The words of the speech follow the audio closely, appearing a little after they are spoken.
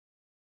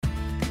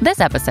This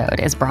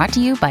episode is brought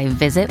to you by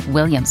Visit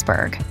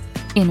Williamsburg.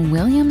 In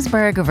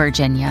Williamsburg,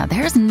 Virginia,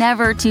 there's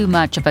never too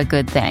much of a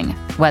good thing.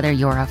 Whether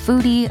you're a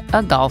foodie,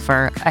 a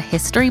golfer, a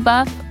history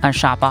buff, a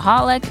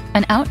shopaholic,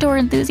 an outdoor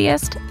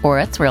enthusiast, or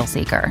a thrill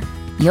seeker,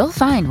 you'll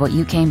find what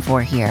you came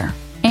for here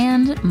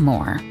and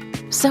more.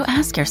 So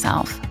ask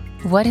yourself,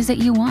 what is it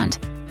you want?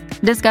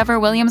 Discover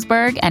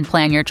Williamsburg and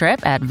plan your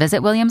trip at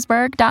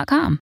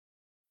visitwilliamsburg.com.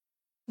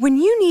 When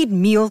you need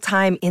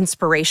mealtime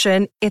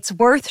inspiration, it's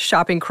worth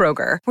shopping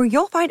Kroger, where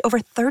you'll find over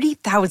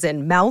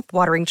 30,000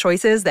 mouth-watering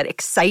choices that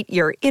excite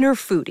your inner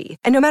foodie.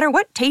 And no matter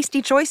what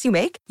tasty choice you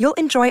make, you'll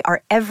enjoy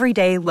our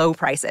everyday low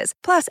prices,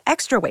 plus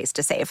extra ways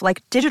to save,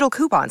 like digital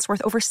coupons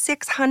worth over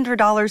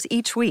 $600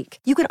 each week.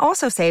 You can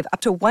also save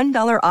up to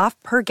 $1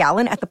 off per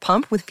gallon at the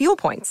pump with fuel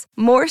points.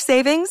 More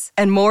savings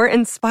and more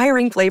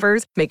inspiring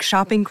flavors make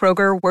shopping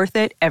Kroger worth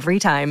it every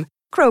time.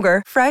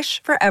 Kroger,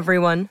 fresh for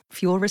everyone.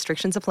 Fuel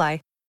restrictions apply.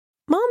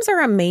 Moms are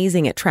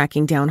amazing at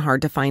tracking down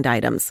hard-to-find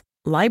items.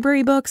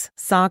 Library books,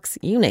 socks,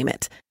 you name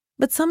it.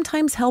 But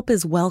sometimes help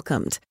is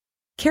welcomed.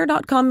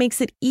 Care.com makes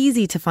it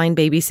easy to find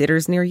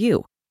babysitters near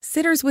you.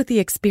 Sitters with the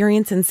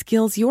experience and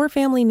skills your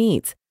family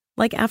needs,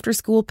 like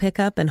after-school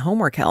pickup and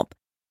homework help.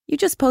 You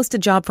just post a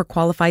job for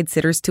qualified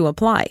sitters to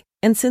apply.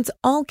 And since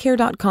all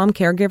Care.com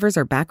caregivers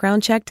are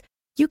background checked,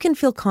 you can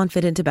feel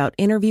confident about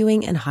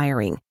interviewing and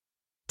hiring.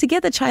 To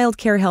get the child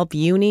care help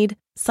you need,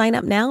 sign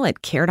up now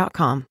at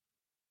Care.com.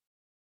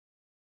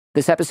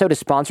 This episode is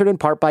sponsored in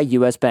part by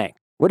U.S. Bank.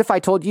 What if I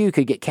told you you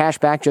could get cash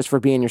back just for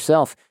being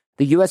yourself?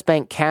 The U.S.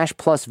 Bank Cash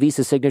Plus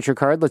Visa Signature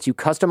Card lets you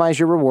customize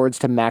your rewards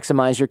to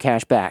maximize your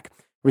cash back.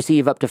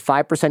 Receive up to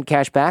 5%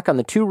 cash back on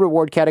the 2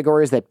 reward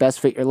categories that best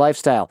fit your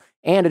lifestyle,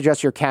 and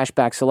adjust your cash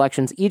back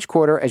selections each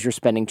quarter as your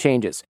spending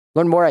changes.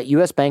 Learn more at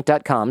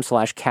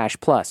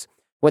usbank.com/cashplus.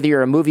 Whether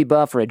you're a movie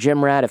buff or a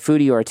gym rat, a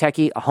foodie or a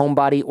techie, a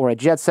homebody or a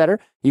jet setter,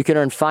 you can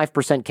earn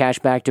 5% cash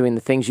back doing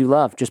the things you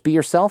love. Just be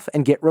yourself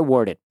and get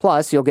rewarded.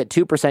 Plus, you'll get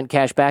 2%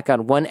 cash back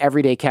on one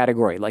everyday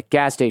category like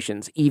gas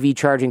stations, EV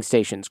charging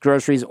stations,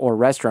 groceries, or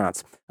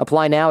restaurants.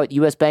 Apply now at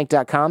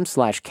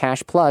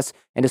usbank.com/cashplus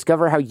and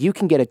discover how you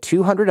can get a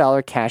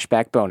 $200 cash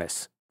back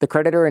bonus. The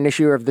creditor and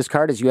issuer of this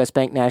card is U.S.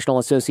 Bank National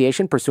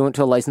Association, pursuant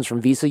to a license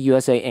from Visa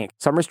USA, Inc.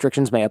 Some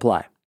restrictions may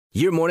apply.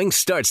 Your morning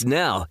starts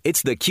now.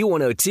 It's the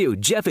Q102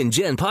 Jeff and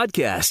Jen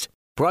podcast,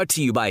 brought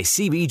to you by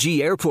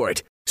CBG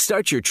Airport.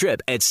 Start your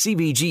trip at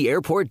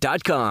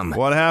CBGAirport.com.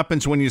 What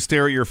happens when you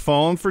stare at your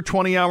phone for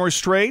 20 hours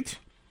straight?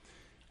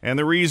 And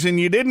the reason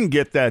you didn't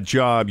get that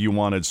job you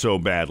wanted so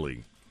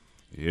badly.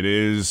 It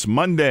is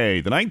Monday,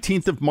 the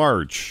 19th of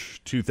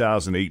March,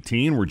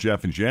 2018. We're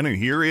Jeff and Jen, and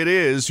here it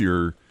is,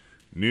 your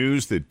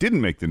news that didn't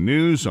make the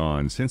news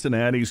on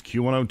Cincinnati's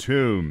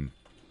Q102.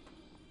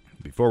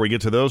 Before we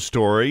get to those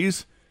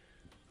stories,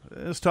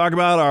 let's talk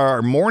about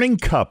our morning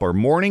cup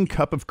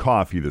of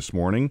coffee this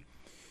morning.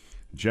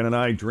 Jen and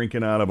I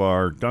drinking out of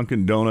our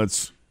Dunkin'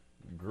 Donuts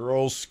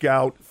Girl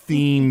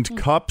Scout-themed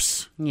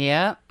cups.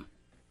 Yep.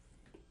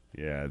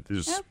 Yeah,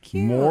 there's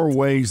more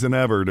ways than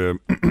ever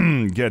to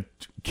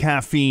get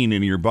caffeine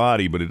in your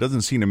body, but it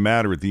doesn't seem to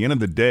matter. At the end of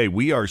the day,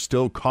 we are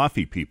still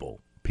coffee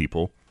people.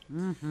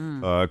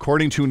 Mm-hmm.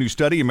 According to a new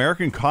study,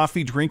 American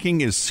coffee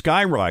drinking is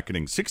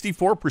skyrocketing.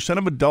 64%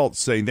 of adults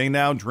say they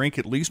now drink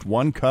at least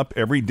 1 cup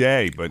every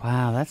day. But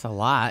wow, that's a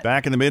lot.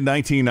 Back in the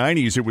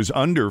mid-1990s, it was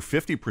under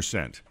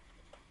 50%.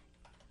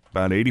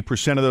 About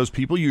 80% of those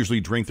people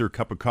usually drink their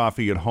cup of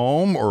coffee at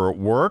home or at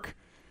work.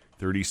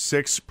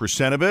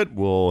 36% of it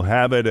will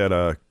have it at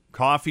a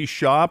coffee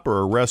shop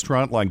or a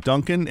restaurant like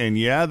Dunkin', and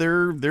yeah,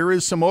 there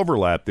is some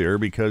overlap there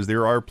because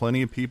there are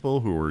plenty of people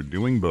who are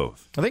doing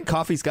both. I think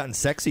coffee's gotten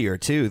sexier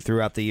too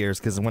throughout the years,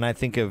 because when I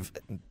think of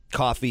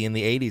coffee in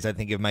the 80s, I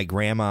think of my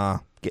grandma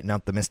getting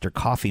out the Mr.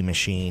 Coffee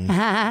machine.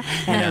 And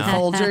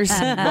Folgers.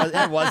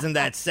 It wasn't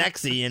that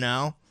sexy, you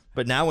know.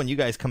 But now when you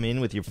guys come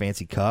in with your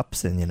fancy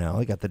cups and, you know,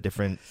 you got the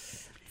different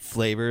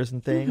flavors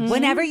and things.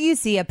 Whenever you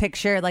see a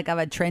picture like of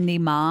a trendy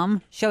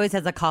mom, she always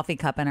has a coffee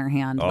cup in her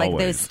hand. Always. Like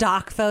those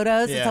stock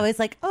photos. Yeah. It's always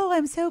like, oh,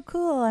 I'm so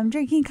cool. I'm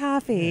drinking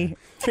coffee.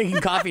 Yeah. Drinking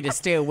coffee to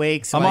stay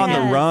awake. So I'm on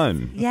the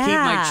run. Yeah. Keep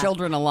my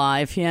children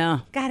alive. Yeah.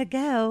 Gotta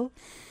go.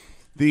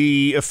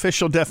 The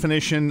official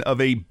definition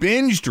of a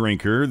binge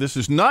drinker, this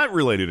is not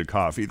related to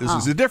coffee. This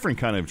is a different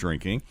kind of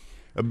drinking.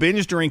 A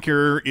binge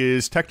drinker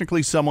is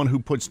technically someone who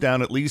puts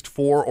down at least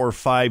 4 or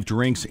 5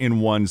 drinks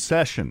in one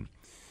session.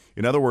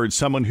 In other words,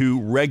 someone who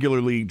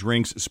regularly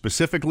drinks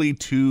specifically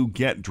to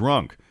get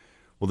drunk.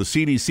 Well, the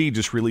CDC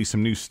just released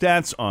some new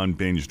stats on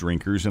binge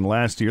drinkers, and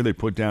last year they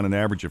put down an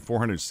average of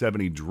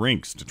 470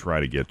 drinks to try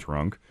to get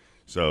drunk.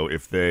 So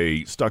if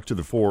they stuck to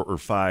the 4 or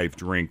 5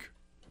 drink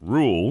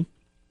rule,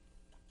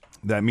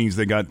 that means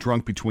they got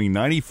drunk between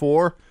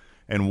 94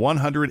 and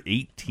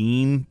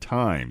 118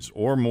 times,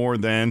 or more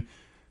than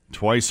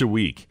twice a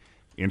week.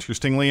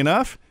 Interestingly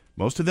enough,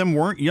 most of them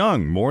weren't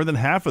young. More than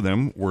half of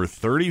them were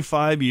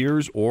 35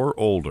 years or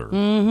older.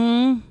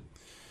 Mm-hmm.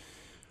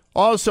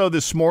 Also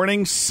this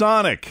morning,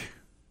 Sonic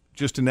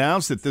just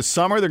announced that this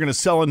summer they're going to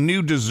sell a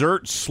new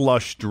dessert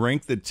slush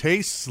drink that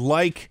tastes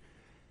like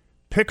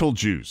pickle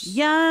juice.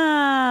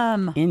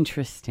 Yum.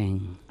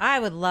 Interesting. I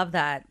would love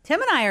that.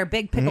 Tim and I are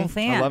big pickle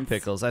fans. I love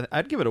pickles.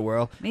 I'd give it a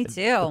whirl. Me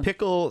too. The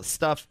pickle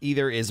stuff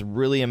either is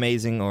really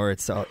amazing or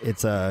it's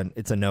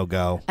a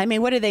no-go. I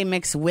mean, what do they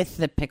mix with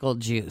the pickle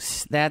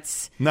juice?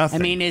 That's nothing.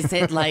 I mean, is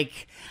it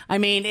like? I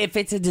mean, if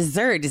it's a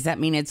dessert, does that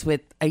mean it's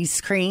with ice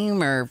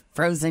cream or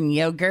frozen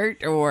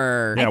yogurt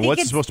or? Yeah, what's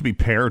it it's supposed to be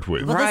paired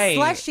with? Well, Right. the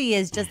slushy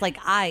is just like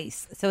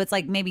ice. So it's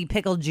like maybe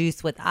pickle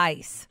juice with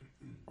ice.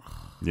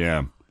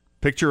 Yeah.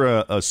 Picture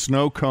a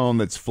snow cone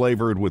that's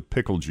flavored with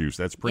pickle juice.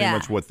 That's pretty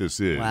much what this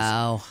is.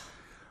 Wow.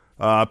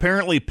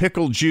 Apparently,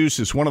 pickle juice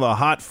is one of the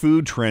hot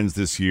food trends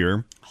this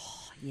year.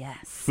 Oh, yes.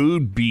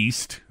 Food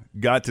Beast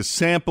got to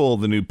sample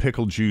the new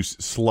pickle juice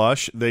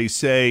slush. They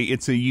say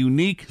it's a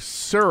unique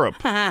syrup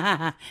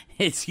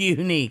It's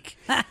unique.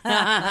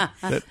 that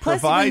Plus,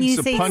 provides when you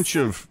a say punch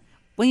of...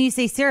 When you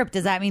say syrup,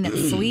 does that mean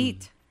it's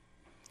sweet?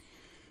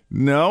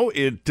 No,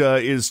 it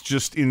is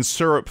just in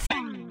syrup.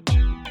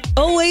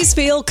 Always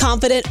feel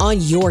confident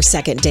on your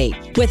second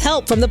date. With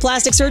help from the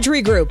Plastic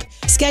Surgery Group.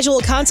 Schedule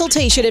a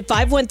consultation at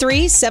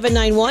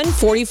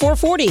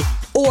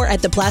 513-791-4440 or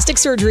at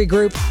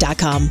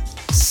theplasticsurgerygroup.com.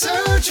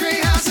 Surgery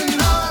has an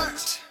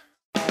art.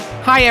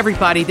 Hi,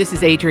 everybody. This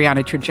is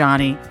Adriana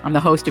Trajani. I'm the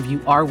host of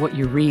You Are What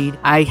You Read.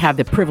 I have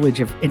the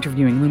privilege of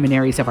interviewing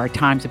luminaries of our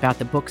times about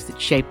the books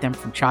that shaped them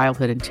from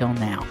childhood until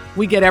now.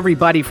 We get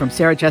everybody from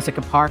Sarah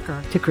Jessica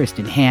Parker to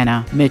Kristen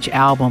Hanna, Mitch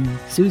Albom,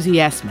 Susie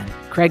Essman,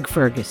 Craig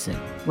Ferguson,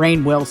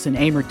 Rainn Wilson,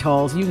 Amor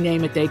Tolls, you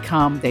name it, they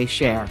come, they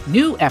share.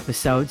 New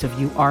episodes of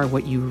You Are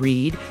What You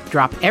Read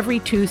drop every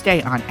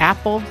Tuesday on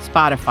Apple,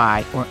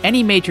 Spotify, or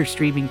any major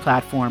streaming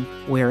platform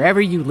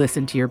wherever you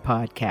listen to your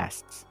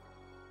podcasts.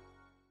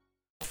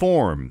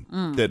 Form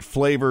that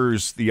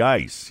flavors the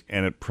ice,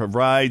 and it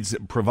provides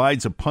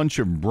a punch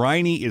of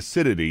briny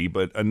acidity,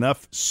 but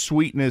enough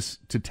sweetness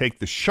to take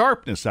the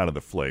sharpness out of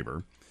the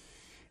flavor.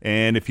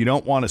 And if you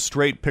don't want a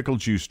straight pickle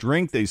juice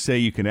drink, they say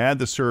you can add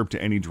the syrup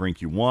to any drink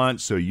you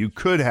want. So you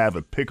could have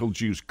a pickle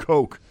juice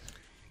Coke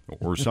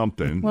or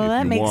something Well, if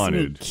that you makes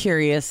wanted. me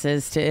curious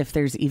as to if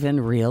there's even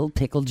real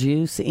pickle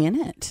juice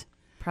in it.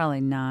 Probably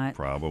not.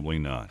 Probably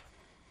not.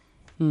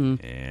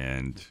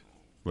 And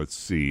let's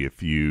see,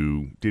 if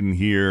you didn't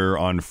hear,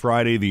 on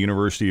Friday, the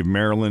University of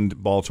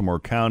Maryland, Baltimore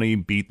County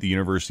beat the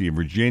University of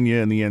Virginia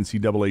in the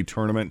NCAA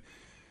tournament.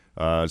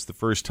 It's the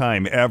first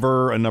time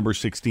ever a number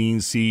 16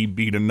 seed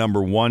beat a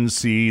number 1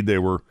 seed. They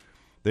were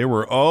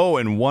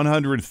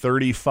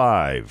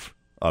 0-135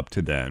 up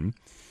to then.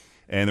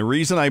 And the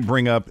reason I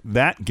bring up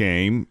that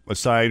game,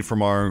 aside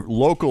from our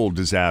local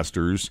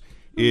disasters,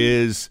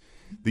 is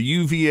the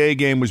UVA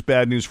game was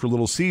bad news for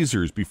Little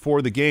Caesars.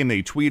 Before the game,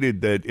 they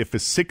tweeted that if a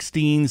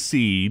 16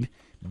 seed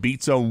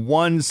beats a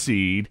 1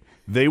 seed,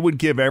 they would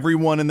give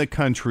everyone in the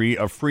country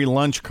a free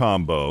lunch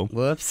combo.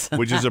 Whoops.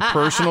 Which is a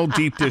personal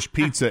deep dish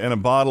pizza and a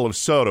bottle of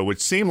soda, which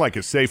seemed like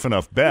a safe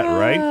enough bet,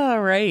 right?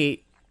 All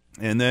right.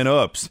 And then,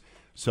 oops.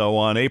 So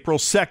on April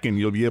 2nd,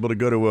 you'll be able to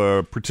go to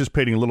a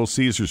participating Little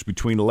Caesars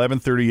between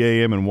 11:30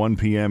 a.m. and 1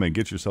 p.m. and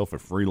get yourself a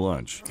free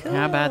lunch. Cool.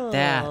 How about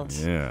that?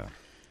 Yeah.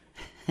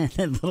 And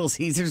then Little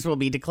Caesars will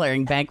be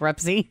declaring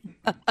bankruptcy.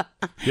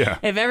 Yeah.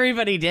 If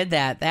everybody did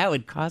that, that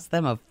would cost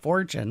them a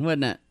fortune,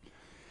 wouldn't it?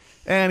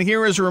 And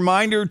here is a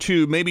reminder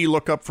to maybe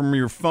look up from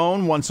your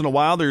phone once in a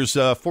while. There's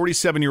a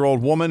 47-year-old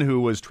woman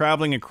who was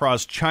traveling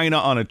across China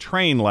on a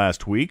train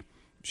last week.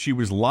 She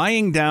was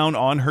lying down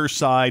on her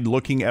side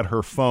looking at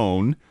her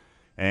phone,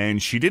 and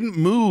she didn't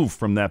move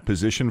from that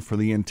position for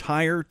the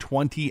entire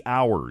 20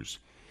 hours.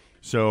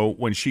 So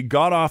when she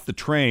got off the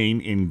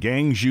train in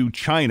Guangzhou,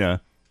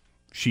 China,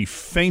 she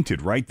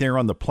fainted right there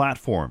on the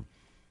platform.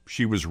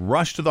 She was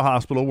rushed to the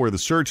hospital where the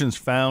surgeons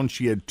found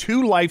she had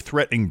 2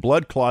 life-threatening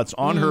blood clots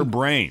on her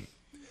brain.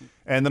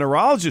 And the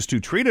neurologist who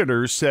treated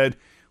her said,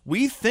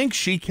 "We think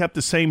she kept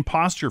the same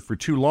posture for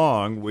too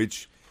long,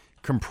 which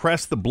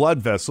compressed the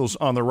blood vessels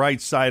on the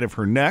right side of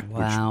her neck,"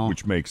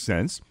 which makes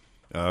sense.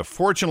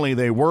 Fortunately,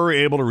 they were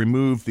able to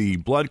remove the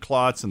blood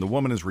clots, and the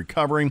woman is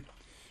recovering.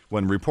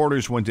 When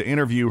reporters went to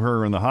interview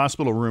her in the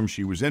hospital room,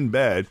 she was in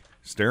bed,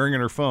 staring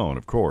at her phone,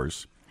 of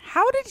course.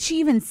 How did she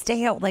even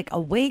stay out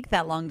awake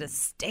that long to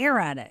stare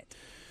at it?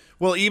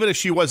 Well, even if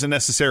she wasn't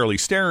necessarily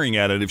staring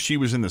at it, if she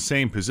was in the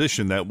same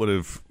position, that would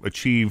have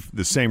achieved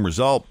the same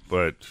result.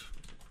 But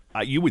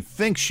you would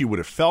think she would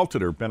have felt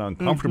it or been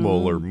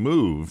uncomfortable or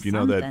moved. You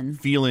know, that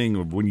feeling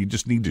of when you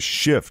just need to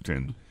shift.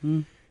 And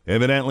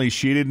evidently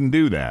she didn't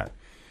do that.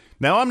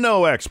 Now, I'm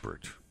no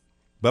expert,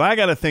 but I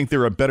got to think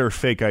there are better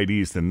fake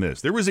IDs than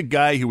this. There was a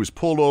guy who was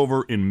pulled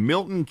over in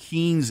Milton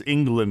Keynes,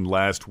 England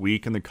last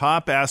week, and the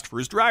cop asked for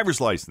his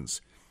driver's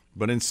license.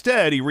 But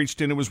instead, he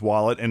reached into his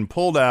wallet and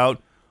pulled out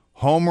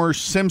Homer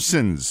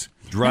Simpson's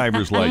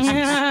driver's license.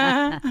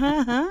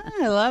 I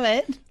love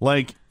it.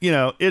 Like, you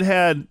know, it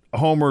had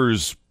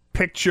Homer's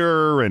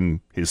picture and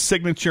his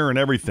signature and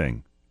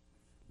everything.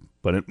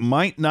 But it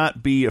might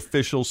not be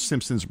official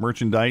Simpsons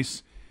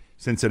merchandise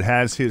since it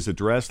has his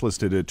address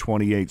listed at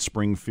 28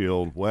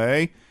 Springfield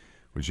Way,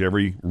 which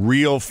every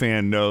real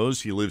fan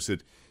knows. He lives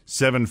at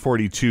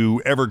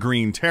 742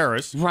 Evergreen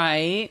Terrace.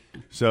 Right.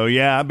 So,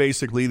 yeah,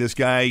 basically this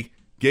guy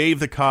gave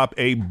the cop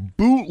a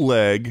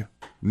bootleg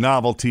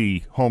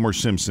novelty Homer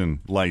Simpson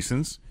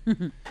license.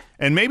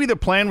 And maybe the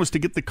plan was to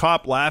get the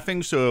cop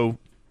laughing so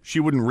she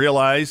wouldn't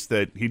realize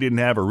that he didn't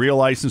have a real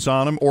license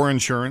on him or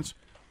insurance.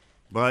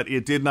 But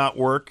it did not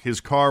work.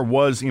 His car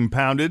was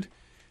impounded,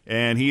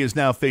 and he is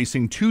now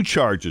facing 2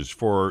 charges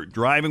for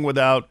driving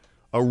without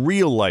a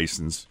real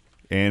license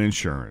and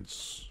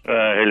insurance.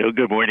 Hello,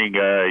 good morning.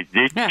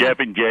 This Jeff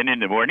and Jen in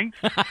the morning?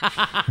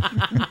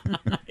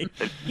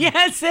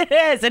 Yes, it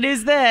is. And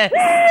who's this?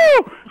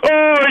 Woo!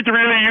 Oh, it's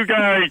really you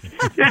guys.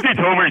 This is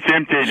Homer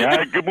Simpson.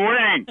 Good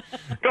morning.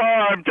 Oh,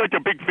 I'm such a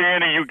big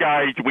fan of you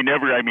guys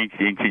whenever I'm in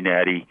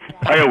Cincinnati.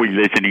 I always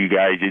listen to you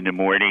guys in the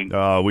morning.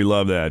 Oh, we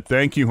love that.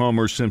 Thank you,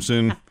 Homer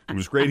Simpson. It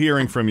was great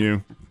hearing from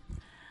you.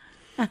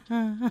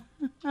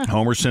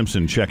 Homer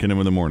Simpson checking in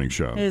with the morning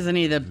show. Isn't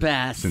he the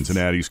best?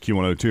 Cincinnati's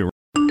Q102.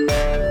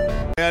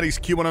 Cincinnati's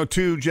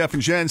Q102, Jeff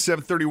and Jen,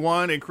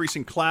 731.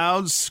 Increasing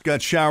clouds.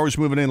 Got showers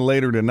moving in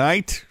later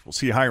tonight. We'll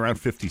see a high around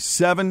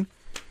 57.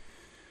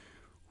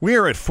 We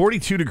are at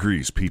 42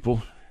 degrees,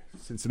 people.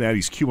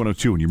 Cincinnati's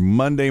Q102 on your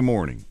Monday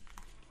morning.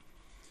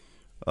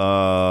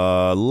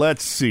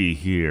 Let's see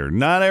here.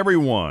 Not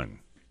everyone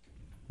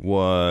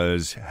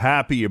was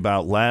happy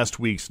about last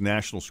week's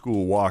National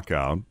School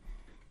Walkout,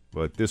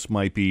 but this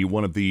might be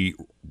one of the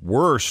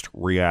worst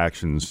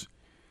reactions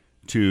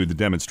to the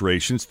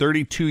demonstrations.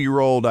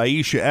 32-year-old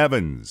Aisha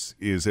Evans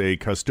is a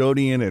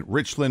custodian at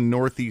Richland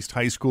Northeast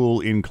High School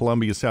in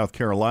Columbia, South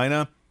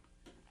Carolina.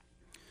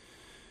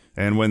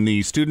 And when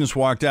the students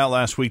walked out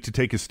last week to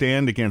take a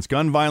stand against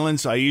gun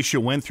violence, Aisha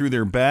went through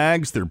their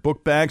bags, their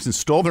book bags, and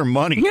stole their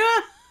money.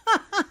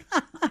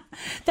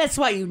 That's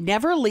why you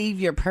never leave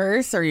your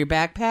purse or your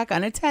backpack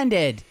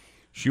unattended.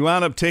 She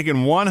wound up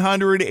taking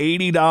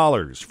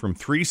 $180 from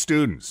 3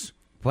 students.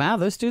 Wow,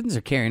 those students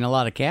are carrying a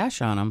lot of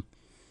cash on them.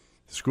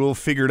 The school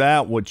figured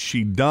out what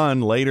she'd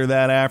done later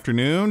that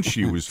afternoon.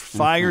 She was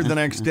fired the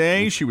next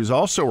day. She was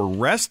also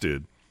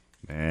arrested.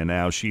 And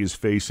now she is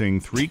facing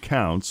 3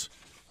 counts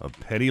of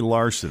petty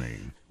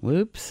larceny.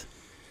 Whoops.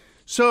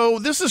 So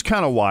this is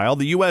kind of wild.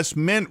 The U.S.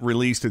 Mint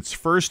released its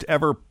first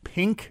ever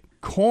pink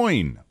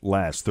coin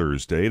last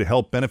Thursday to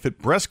help benefit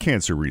breast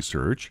cancer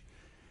research.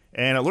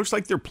 And it looks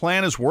like their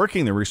plan is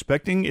working. They're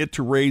expecting it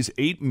to raise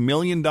 $8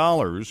 million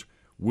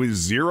with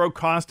zero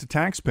cost to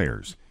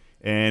taxpayers.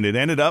 And it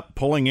ended up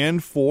pulling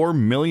in $4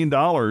 million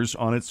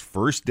on its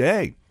first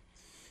day.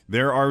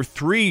 There are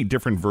 3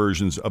 different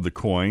versions of the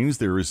coins.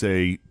 There is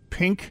a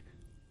pink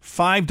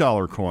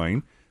 $5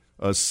 coin,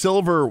 a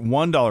silver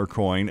 $1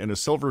 coin, and a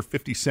silver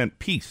 50-cent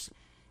piece.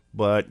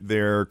 But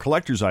they're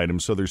collector's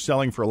items, so they're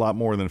selling for a lot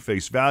more than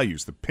face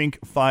values. The pink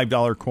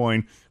 $5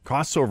 coin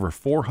costs over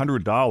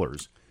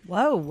 $400.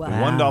 Whoa. The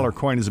 $1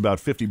 coin is about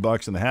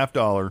 $50, and the $half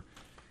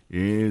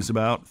is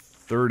about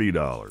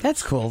 $30.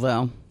 That's cool,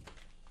 though.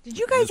 Did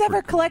you guys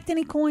ever collect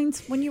any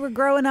coins when you were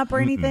growing up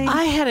or anything?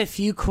 I had a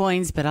few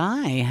coins, but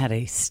I had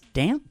a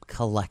stamp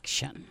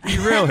collection.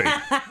 Really?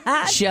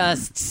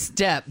 Just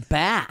step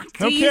back.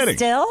 No kidding.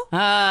 Still?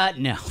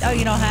 No. Oh,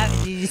 you don't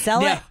have? Did you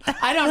sell it?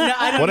 I don't know.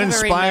 I don't What even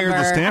inspired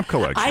remember. the stamp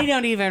collection? I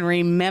don't even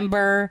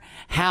remember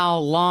how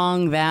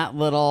long that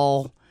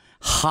little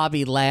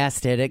hobby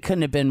lasted. It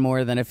couldn't have been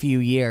more than a few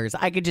years.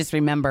 I could just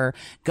remember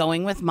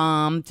going with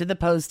Mom to the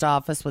post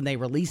office when they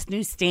released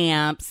new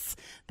stamps,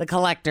 the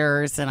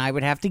collectors, and I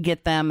would have to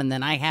get them. And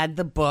then I had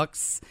the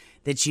books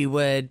that you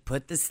would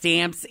put the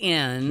stamps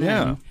in.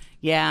 Yeah. And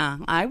yeah,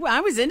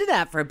 I was into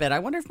that for a bit. I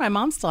wonder if my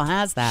mom still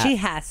has that. She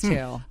has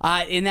to.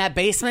 In that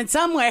basement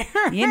somewhere.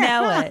 You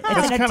know it.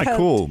 That's kind of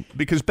cool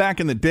because back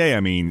in the day, I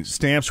mean,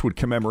 stamps would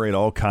commemorate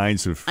all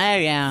kinds of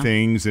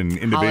things and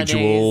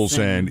individuals,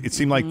 and it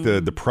seemed like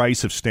the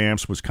price of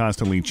stamps was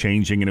constantly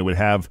changing, and it would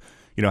have,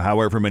 you know,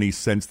 however many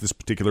cents this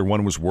particular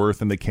one was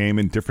worth, and they came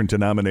in different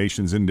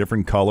denominations and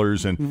different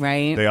colors, and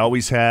they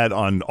always had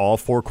on all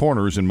 4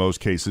 corners, in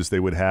most cases, they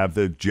would have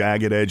the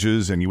jagged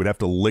edges, and you would have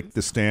to lick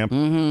the stamp.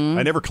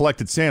 I never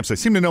collected stamps. I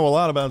seem to know a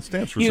lot lot about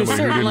stamps for you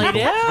somebody who certainly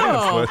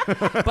didn't do.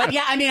 stamps, but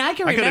yeah, I mean, I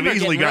can I could have remember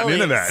easily getting gotten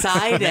really into that.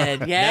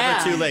 excited. Yeah,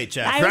 Never too late,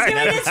 Jeff. I was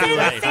going to say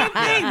the same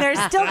thing. There's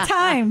still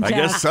time, I Jeff.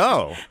 guess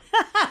so.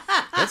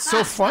 That's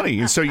so funny.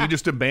 And so you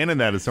just abandoned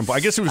that at some point. I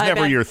guess it was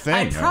never your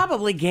thing. I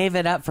probably gave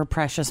it up for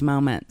precious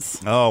moments.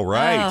 Oh,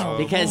 right.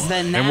 Because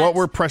then And what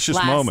were precious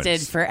lasted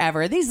moments?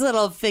 forever. These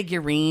little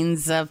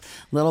figurines of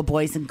little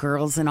boys and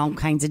girls and all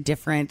kinds of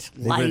different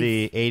They were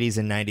the 80s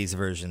and 90s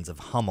versions of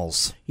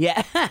Hummels.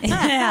 Yeah.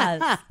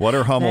 Yes. What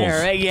are Hummels?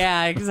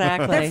 Yeah,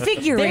 exactly. They're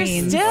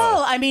figurines.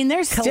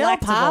 They're still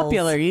Collectibles.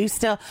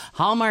 popular.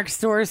 Hallmark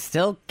stores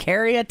still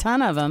carry a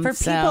ton of them. For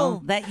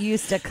people that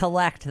used to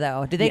collect,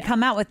 though, do they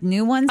come out with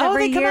new ones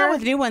every year? They come out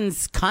with new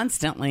ones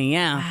constantly,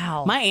 yeah.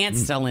 Wow. My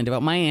aunt's still into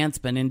it. My aunt's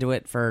been into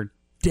it for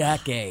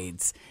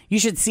decades. You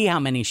should see how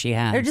many she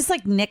has. They're just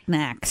like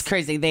knickknacks. It's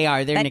crazy. They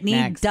are. They're that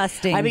knickknacks. need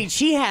dusting. I mean,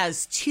 she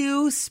has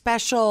 2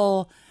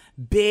 special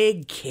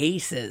big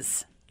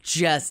cases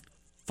just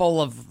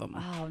full of them.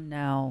 Oh,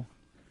 no.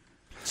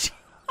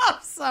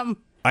 Awesome.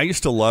 I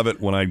used to love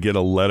it when I'd get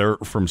a letter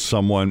from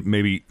someone,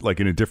 maybe like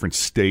in a different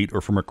state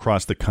or from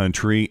across the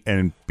country,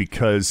 and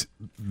because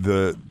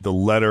the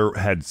letter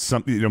had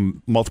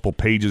multiple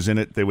pages in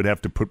it, they would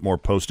have to put more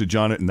postage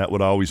on it, and that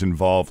would always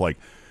involve like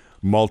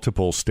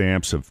multiple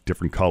stamps of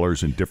different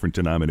colors and different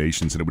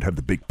denominations, and it would have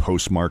the big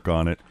postmark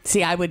on it.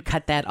 See, I would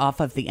cut that off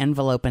of the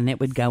envelope, and it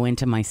would go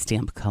into my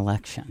stamp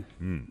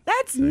collection.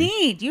 That's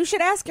neat. You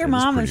should ask your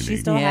mom if she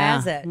still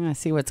has it. I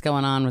see what's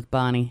going on with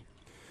Bonnie.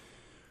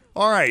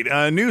 All right,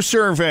 a new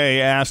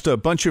survey asked a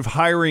bunch of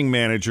hiring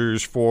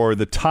managers for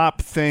the top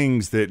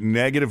things that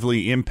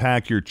negatively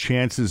impact your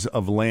chances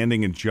of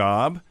landing a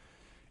job.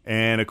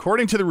 And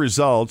according to the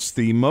results,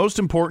 the most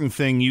important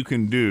thing you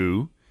can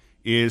do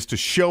is to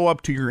show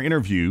up to your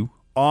interview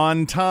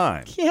on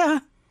time. Yeah.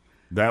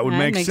 That would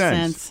make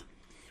sense.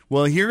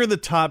 Well, here are the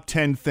top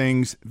 10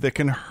 things that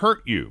can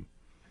hurt you.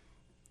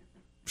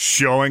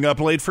 Showing up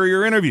late for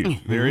your interview.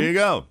 There you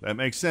go. That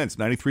makes sense.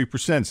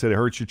 93% said it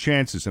hurts your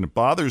chances, and it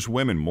bothers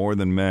women more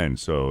than men.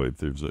 So if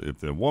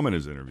the woman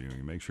is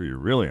interviewing, make sure you're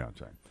really on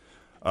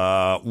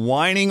time.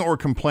 Whining or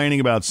complaining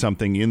about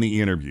something in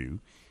the interview,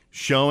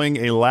 showing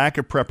a lack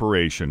of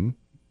preparation,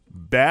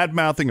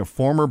 bad-mouthing a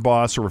former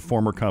boss or a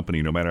former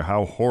company, no matter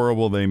how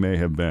horrible they may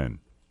have been.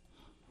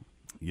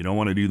 You don't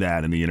want to do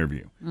that in the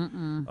interview.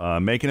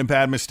 Making a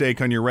bad mistake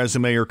on your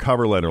resume or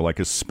cover letter, like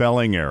a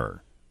spelling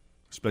error.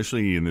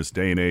 Especially in this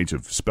day and age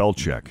of spell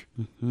check.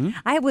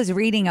 I was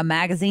reading a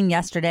magazine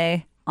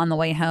yesterday on the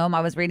way home.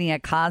 I was reading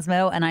at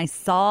Cosmo, and I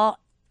saw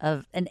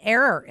an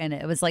error in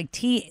it. It was like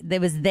T.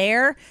 It was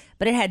there,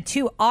 but it had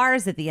 2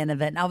 R's at the end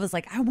of it. And I was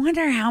like, I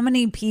wonder how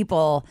many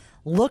people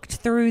looked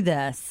through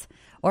this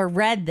or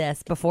read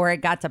this before it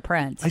got to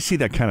print. I see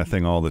that kind of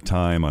thing all the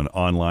time on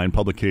online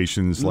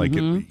publications. Like,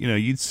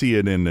 you'd see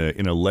it in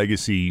a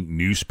legacy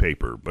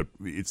newspaper, but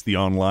it's the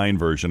online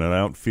version, and I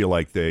don't feel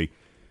like they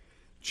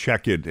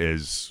check it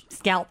as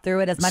scout through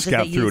it as much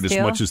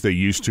as they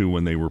used to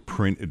when they were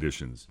print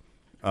editions.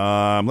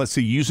 Let's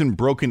see, using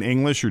broken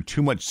English or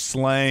too much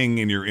slang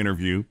in your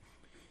interview,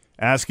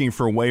 asking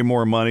for way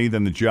more money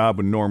than the job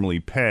would normally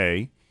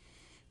pay,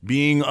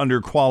 being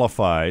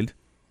underqualified,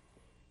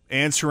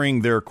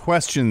 answering their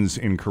questions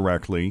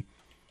incorrectly,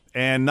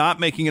 and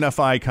not making enough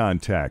eye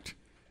contact.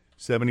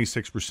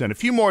 76%. A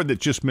few more that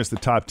just missed the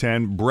top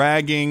 10.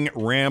 Bragging,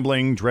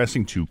 rambling,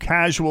 dressing too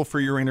casual for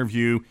your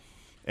interview,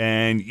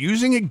 and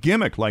using a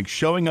gimmick like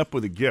showing up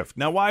with a gift.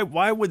 Now,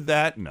 why would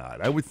that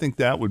not? I would think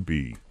that would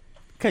be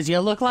because you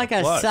look like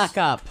a suck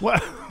up. Well,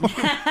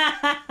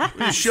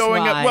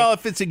 showing up. Well,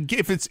 if it's a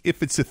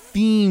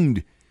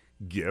themed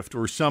gift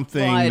or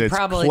something it that's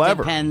probably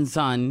clever. Depends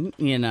on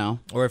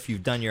or if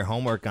you've done your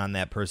homework on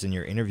that person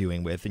you're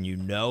interviewing with, and you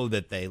know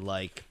that they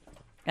like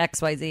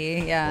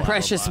XYZ, yeah.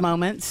 Precious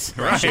moments.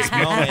 Precious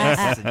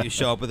moments. And you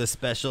show up with a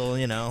special,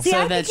 See,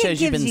 so that shows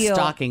you've been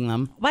stalking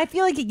them. Well, I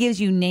feel like it gives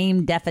you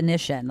name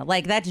definition.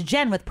 Like, that's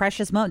Jen with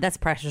Precious Moments. That's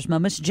Precious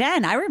Moments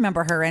Jen. I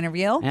remember her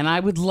interview. And I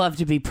would love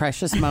to be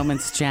Precious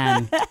Moments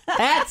Jen.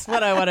 That's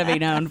what I want to be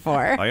known for.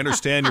 I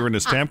understand you're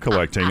into stamp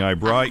collecting. I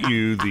brought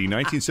you the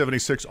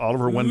 1976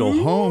 Oliver Wendell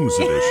Holmes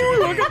edition.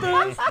 Look at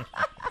this.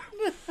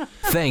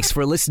 Thanks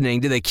for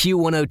listening to the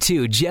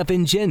Q102 Jeff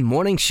and Jen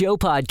Morning Show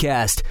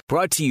podcast,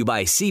 brought to you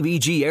by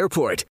CBG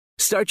Airport.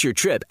 Start your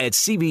trip at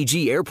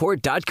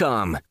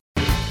CBGAirport.com.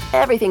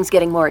 Everything's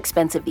getting more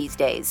expensive these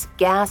days.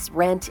 Gas,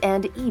 rent,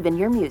 and even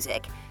your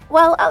music.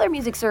 While other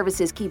music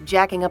services keep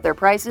jacking up their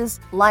prices,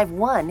 Live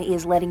One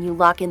is letting you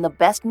lock in the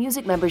best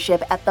music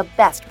membership at the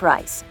best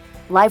price.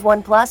 Live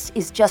One Plus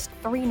is just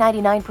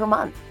 $3.99 per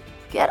month.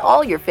 Get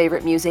all your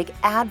favorite music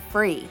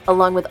ad-free,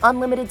 along with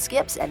unlimited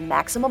skips and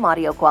maximum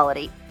audio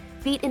quality.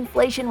 Beat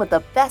inflation with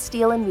the best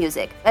deal in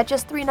music at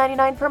just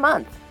 $3.99 per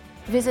month.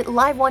 Visit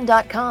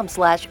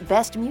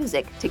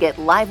liveone.com/bestmusic to get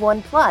Live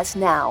One Plus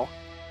now.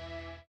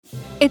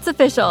 It's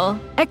official.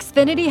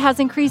 Xfinity has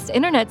increased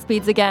internet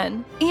speeds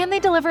again, and they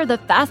deliver the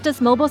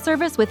fastest mobile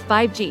service with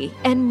 5G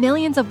and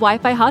millions of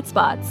Wi-Fi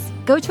hotspots.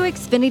 Go to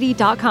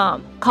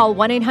Xfinity.com, call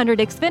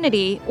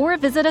 1-800-XFINITY, or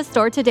visit a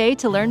store today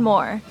to learn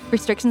more.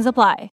 Restrictions apply.